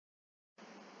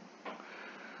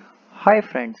Hi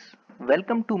friends,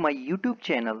 welcome to my YouTube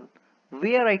channel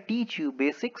where I teach you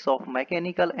basics of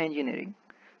mechanical engineering.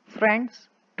 Friends,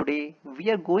 today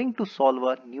we are going to solve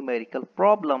a numerical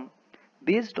problem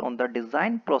based on the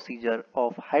design procedure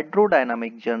of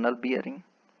hydrodynamic journal bearing.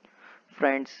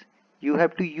 Friends, you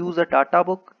have to use a data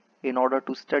book in order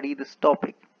to study this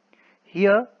topic.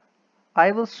 Here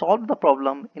I will solve the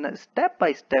problem in a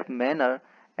step-by-step manner,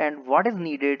 and what is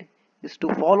needed is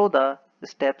to follow the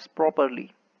steps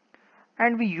properly,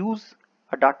 and we use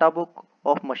a data book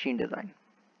of machine design.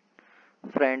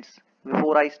 Friends,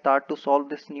 before I start to solve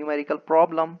this numerical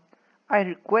problem, I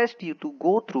request you to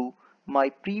go through my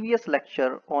previous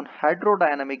lecture on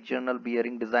hydrodynamic journal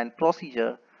bearing design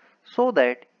procedure so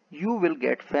that you will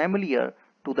get familiar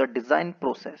to the design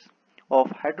process of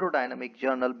hydrodynamic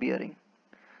journal bearing.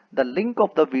 The link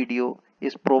of the video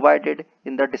is provided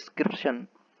in the description,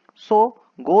 so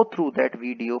go through that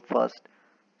video first.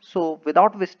 So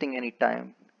without wasting any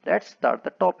time, let's start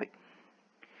the topic.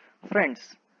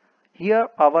 Friends, here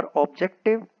our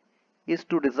objective is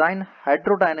to design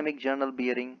hydrodynamic journal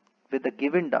bearing with the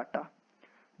given data.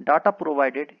 Data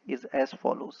provided is as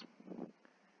follows.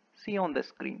 See on the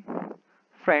screen.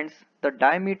 Friends, the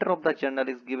diameter of the journal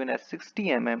is given as 60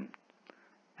 mm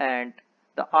and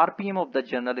the RPM of the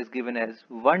journal is given as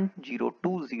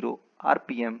 1020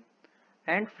 RPM,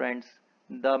 and friends,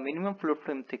 the minimum fluid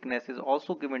film thickness is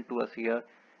also given to us here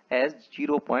as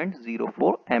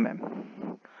 0.04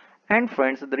 mm, and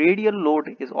friends, the radial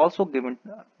load is also given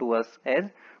to us as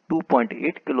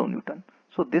 2.8 kilonewton.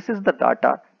 So this is the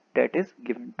data that is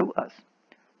given to us.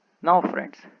 Now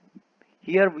friends,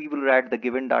 here we will write the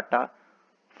given data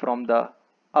from the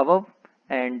above,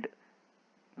 and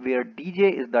where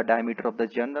dj is the diameter of the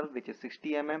journal, which is 60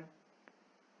 mm,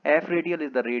 f radial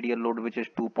is the radial load, which is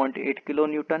 2.8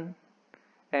 kilonewton,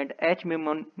 and h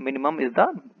minimum is the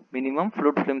minimum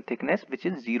fluid film thickness, which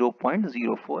is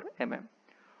 0.04 mm.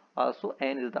 Also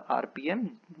n is the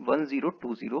rpm,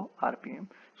 1020 rpm.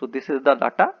 So this is the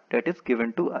data that is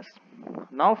given to us.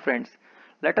 Now friends,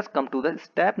 let us come to the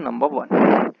step number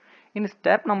 1. In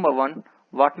step number 1,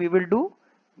 what we will do?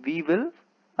 We will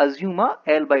assume a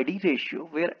L by D ratio,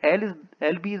 where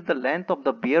LB is the length of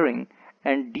the bearing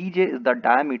and DJ is the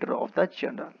diameter of the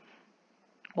journal.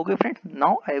 Okay friends,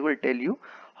 now I will tell you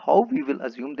how we will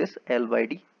assume this L by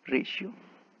D ratio.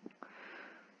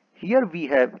 Here we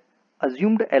have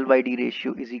assumed L by D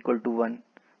ratio is equal to 1,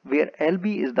 where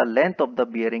LB is the length of the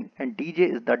bearing and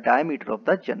DJ is the diameter of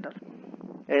the journal.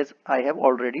 As I have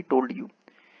already told you,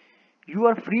 you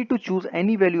are free to choose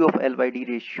any value of L by D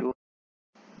ratio.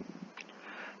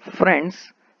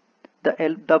 Friends,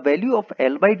 the value of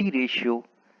L by D ratio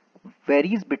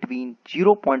varies between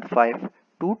 0.5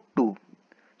 to 2.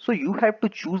 So you have to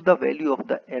choose the value of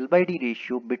the L by D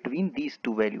ratio between these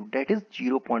two values, that is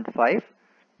 0.5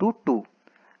 to 2.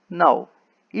 Now,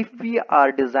 if we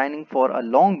are designing for a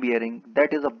long bearing,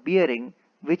 that is a bearing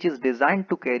which is designed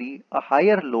to carry a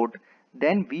higher load,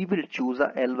 then we will choose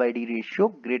a L by D ratio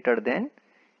greater than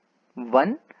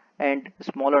 1 and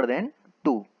smaller than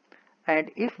 2. And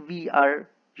if we are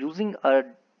using a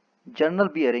journal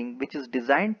bearing which is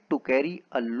designed to carry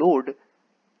a load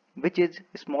which is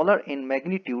smaller in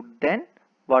magnitude, then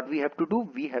what we have to do?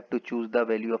 We have to choose the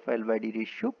value of L by D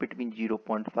ratio between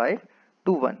 0.5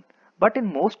 to 1. But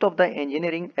in most of the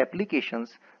engineering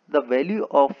applications, the value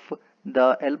of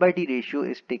the L by D ratio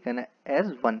is taken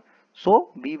as 1. So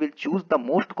we will choose the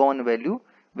most common value,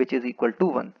 which is equal to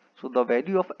 1. So the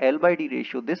value of L by D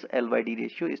ratio, this L by D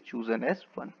ratio is chosen as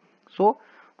 1. So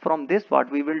from this, what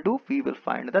we will do? We will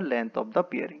find the length of the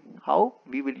bearing. How?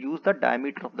 We will use the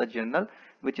diameter of the journal,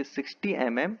 which is 60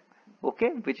 mm, okay,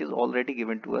 which is already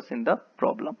given to us in the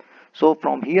problem. So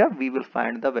from here we will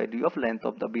find the value of length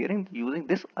of the bearing using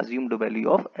this assumed value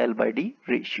of L by D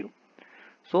ratio.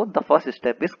 So the first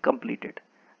step is completed.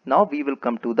 Now we will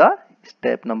come to the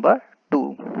step number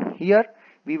 2. Here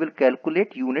we will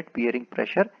calculate unit bearing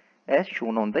pressure as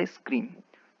shown on the screen.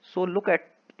 So look at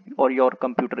your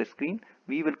computer screen.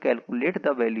 We will calculate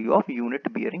the value of unit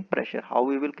bearing pressure. How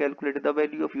we will calculate the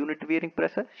value of unit bearing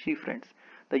pressure? See friends,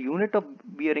 the unit of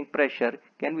bearing pressure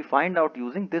can be find out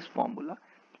using this formula.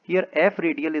 Here F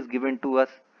radial is given to us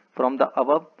from the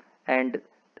above, and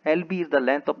LB is the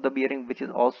length of the bearing, which is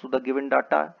also the given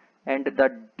data, and the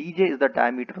DJ is the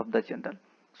diameter of the journal.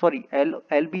 Sorry,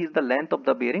 LB is the length of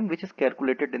the bearing, which is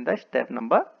calculated in the step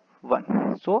number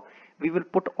 1. So we will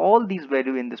put all these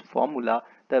values in this formula.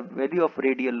 The value of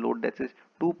radial load, that is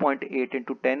 2.8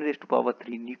 into 10 raised to power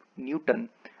 3 Newton,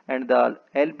 and the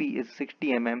LB is 60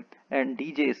 mm and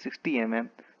DJ is 60 mm.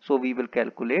 So we will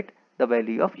calculate the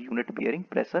value of unit bearing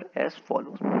pressure as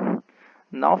follows.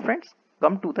 Now friends,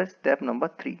 come to the step number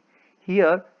 3.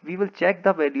 Here we will check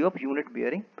the value of unit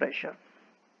bearing pressure.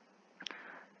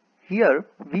 Here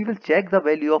we will check the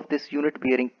value of this unit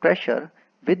bearing pressure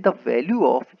with the value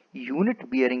of unit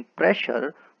bearing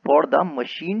pressure for the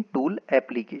machine tool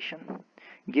application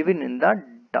given in the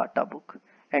data book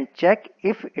and check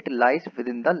if it lies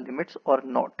within the limits or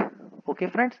not. Okay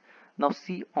friends, now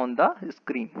see on the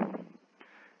screen.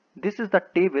 This is the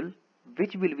table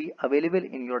which will be available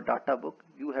in your data book.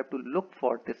 You have to look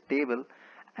for this table,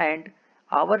 and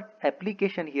our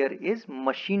application here is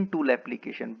machine tool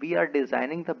application. We are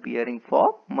designing the bearing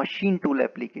for machine tool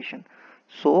application.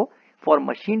 So for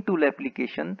machine tool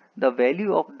application, the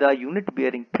value of the unit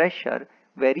bearing pressure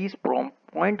varies from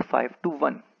 0.5 to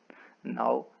 1.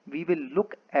 Now we will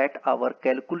look at our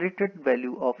calculated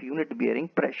value of unit bearing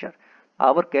pressure.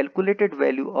 Our calculated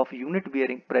value of unit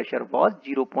bearing pressure was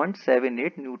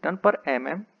 0.78 Newton per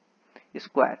mm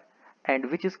square,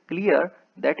 and which is clear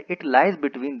that it lies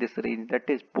between this range, that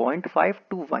is 0.5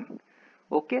 to 1.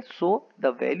 Okay, so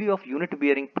the value of unit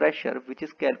bearing pressure which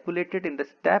is calculated in the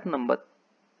step number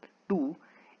 2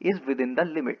 is within the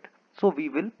limit. So we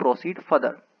will proceed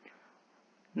further.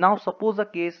 Now suppose a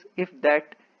case if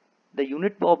that the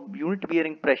unit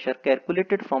bearing pressure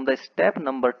calculated from the step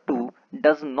number 2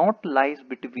 does not lies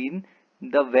between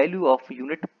the value of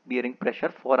unit bearing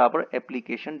pressure for our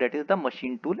application, that is the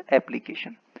machine tool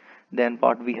application. Then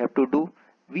what we have to do?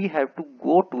 We have to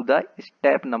go to the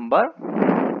step number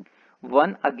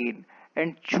 1 again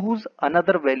and choose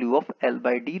another value of L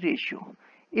by D ratio.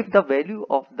 If the value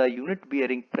of the unit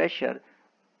bearing pressure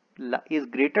is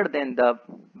greater than the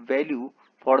value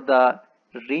for the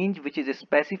range which is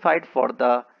specified for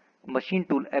the machine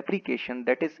tool application,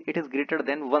 that is it is greater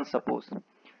than 1, suppose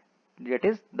that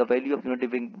is the value of unit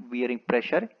bearing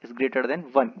pressure is greater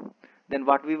than 1, then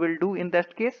what we will do in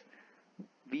that case?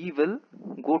 We will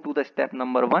go to the step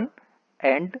number 1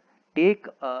 and take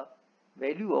a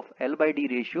value of L by D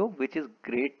ratio which is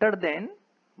greater than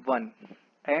 1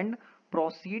 and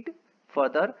proceed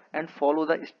further and follow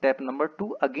the step number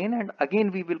 2 again, and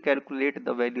again we will calculate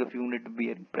the value of unit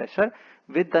bearing pressure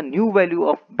with the new value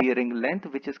of bearing length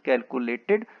which is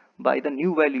calculated by the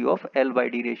new value of L by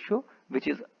D ratio which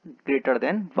is greater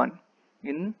than 1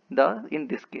 in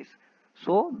this case.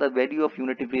 So the value of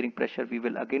unit bearing pressure we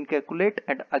will again calculate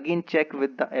and again check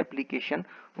with the application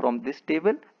from this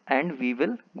table, and we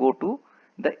will go to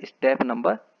the step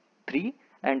number 3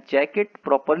 and check it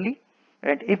properly,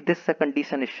 and if this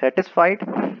condition is satisfied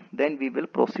then we will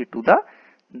proceed to the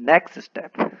next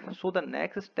step. So the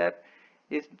next step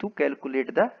is to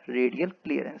calculate the radial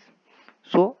clearance.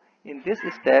 So in this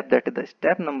step, that is the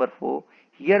step number 4,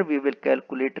 here we will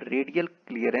calculate radial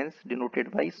clearance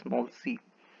denoted by small c.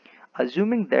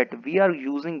 Assuming that we are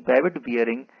using Babbitt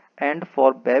bearing, and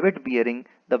for Babbitt bearing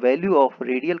the value of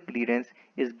radial clearance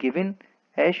is given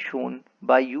as shown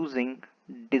by using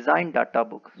design data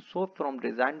book. So from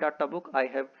design data book I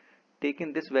have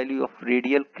taken this value of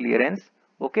radial clearance,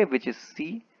 okay, which is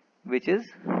C, which is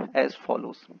as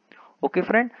follows. Okay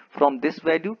friend, from this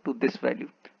value to this value,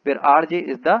 where Rj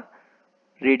is the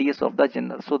radius of the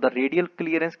journal. So the radial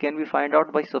clearance can be find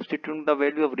out by substituting the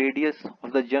value of radius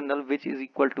of the journal which is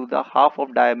equal to the half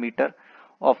of diameter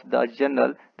of the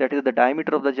journal, that is the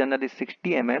diameter of the journal is 60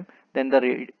 mm, then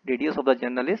the radius of the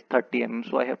journal is 30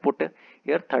 mm. So I have put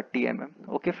here 30 mm.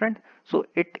 Okay friend, so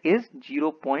it is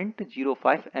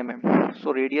 0.05 mm.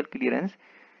 So radial clearance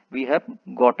we have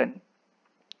gotten.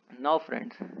 Now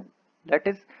friends, let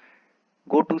us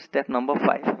go to step number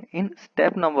 5. In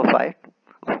step number 5,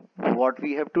 what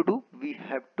we have to do? We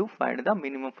have to find the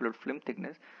minimum fluid film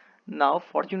thickness. Now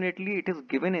fortunately it is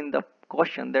given in the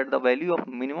question that the value of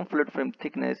minimum fluid film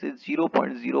thickness is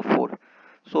 0.04.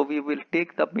 So we will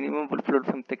take the minimum fluid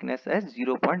film thickness as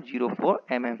 0.04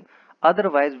 mm.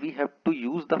 Otherwise we have to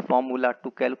use the formula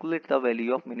to calculate the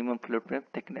value of minimum fluid film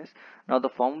thickness. Now the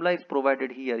formula is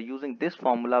provided here. Using this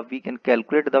formula we can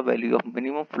calculate the value of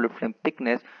minimum fluid film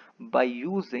thickness by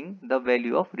using the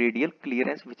value of radial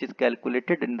clearance which is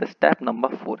calculated in the step number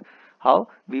 4. How?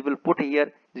 We will put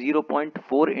here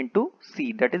 0.4 into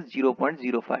C, that is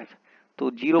 0.05. So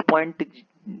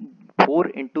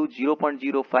 0.4 into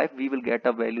 0.05 we will get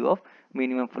a value of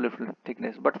minimum fluid film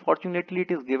thickness, but fortunately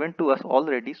it is given to us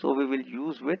already, so we will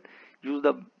use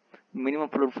the minimum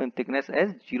fluid film thickness as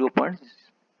 0.4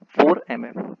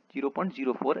 mm.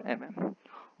 0.04 mm.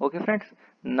 Okay friends,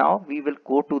 now we will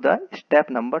go to the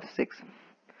step number 6.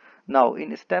 Now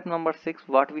in step number 6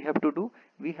 what we have to do?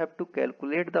 We have to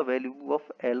calculate the value of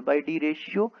L by D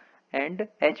ratio and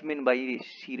H min by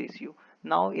C ratio.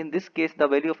 Now in this case the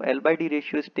value of L by D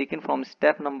ratio is taken from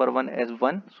step number 1 as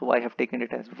 1, so I have taken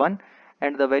it as 1,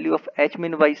 and the value of H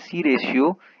min by C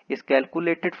ratio is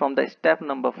calculated from the step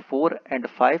number 4 and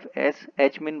 5 as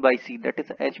H min by C, that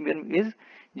is H min is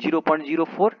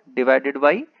 0.04 divided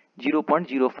by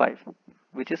 0.05,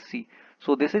 which is C,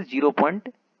 so this is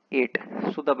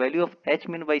 0.8, so the value of H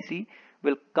min by C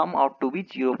will come out to be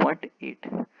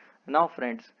 0.8. Now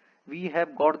friends, we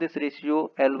have got this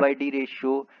ratio L by D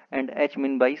ratio and H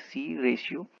min by C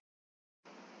ratio.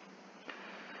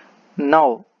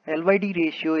 Now L by D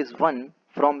ratio is 1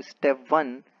 from step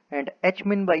 1 and H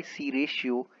min by C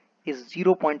ratio is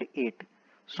 0.8.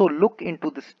 So look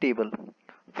into this table.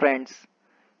 Friends,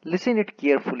 listen it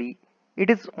carefully. It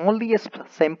is only a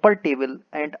sample table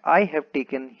and I have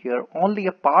taken here only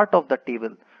a part of the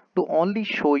table to only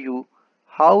show you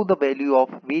how the value of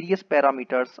various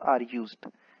parameters are used,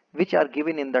 which are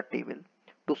given in the table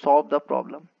to solve the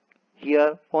problem.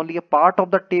 Here only a part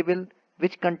of the table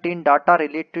which contain data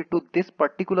related to this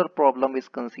particular problem is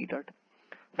considered.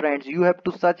 Friends, you have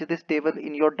to search this table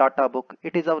in your data book.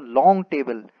 It is a long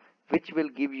table which will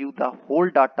give you the whole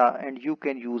data and you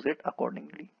can use it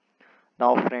accordingly.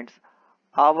 Now friends,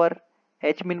 our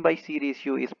H min by C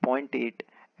ratio is 0.8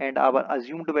 and our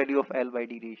assumed value of L by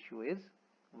D ratio is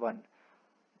 1.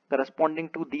 Corresponding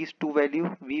to these two values,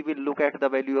 we will look at the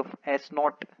value of S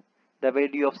naught, the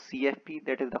value of CFP,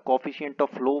 that is the coefficient of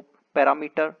flow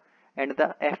parameter, and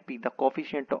the FP, the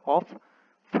coefficient of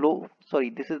flow,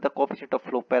 this is the coefficient of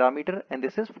flow parameter and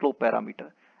this is flow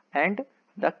parameter, and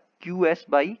the QS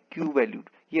by Q value.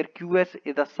 Here QS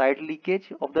is the side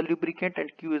leakage of the lubricant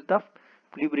and Q is the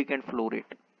lubricant flow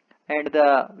rate, and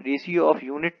the ratio of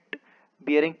unit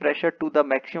bearing pressure to the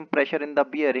maximum pressure in the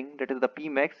bearing, that is the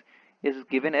Pmax, is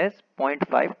given as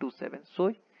 0.527.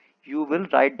 So you will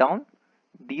write down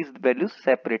these values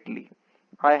separately.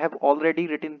 I have already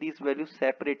written these values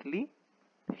separately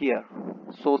here.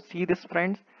 So see this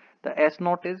friends, the S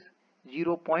naught is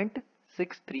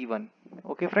 0.631.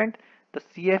 Okay friend, the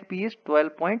CFP is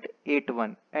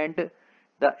 12.81 and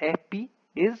the FP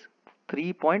is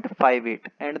 3.58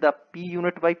 and the P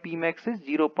unit by Pmax is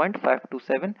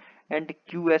 0.527 and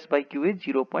QS by Q is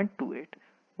 0.28.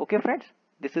 Okay friends,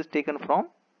 this is taken from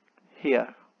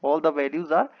here. All the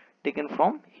values are taken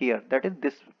from here, that is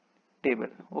this table.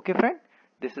 Okay friend,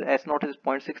 this is S naught is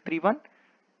 0.631,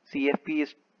 CFP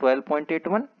is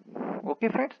 12.81. okay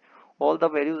friends, all the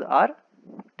values are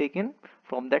taken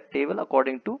from that table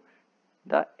according to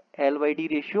the L by D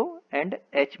ratio and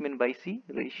H min by C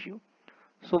ratio.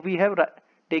 So we have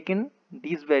taken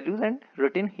these values and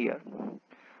written here.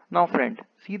 Now friend,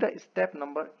 see the step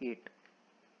number 8.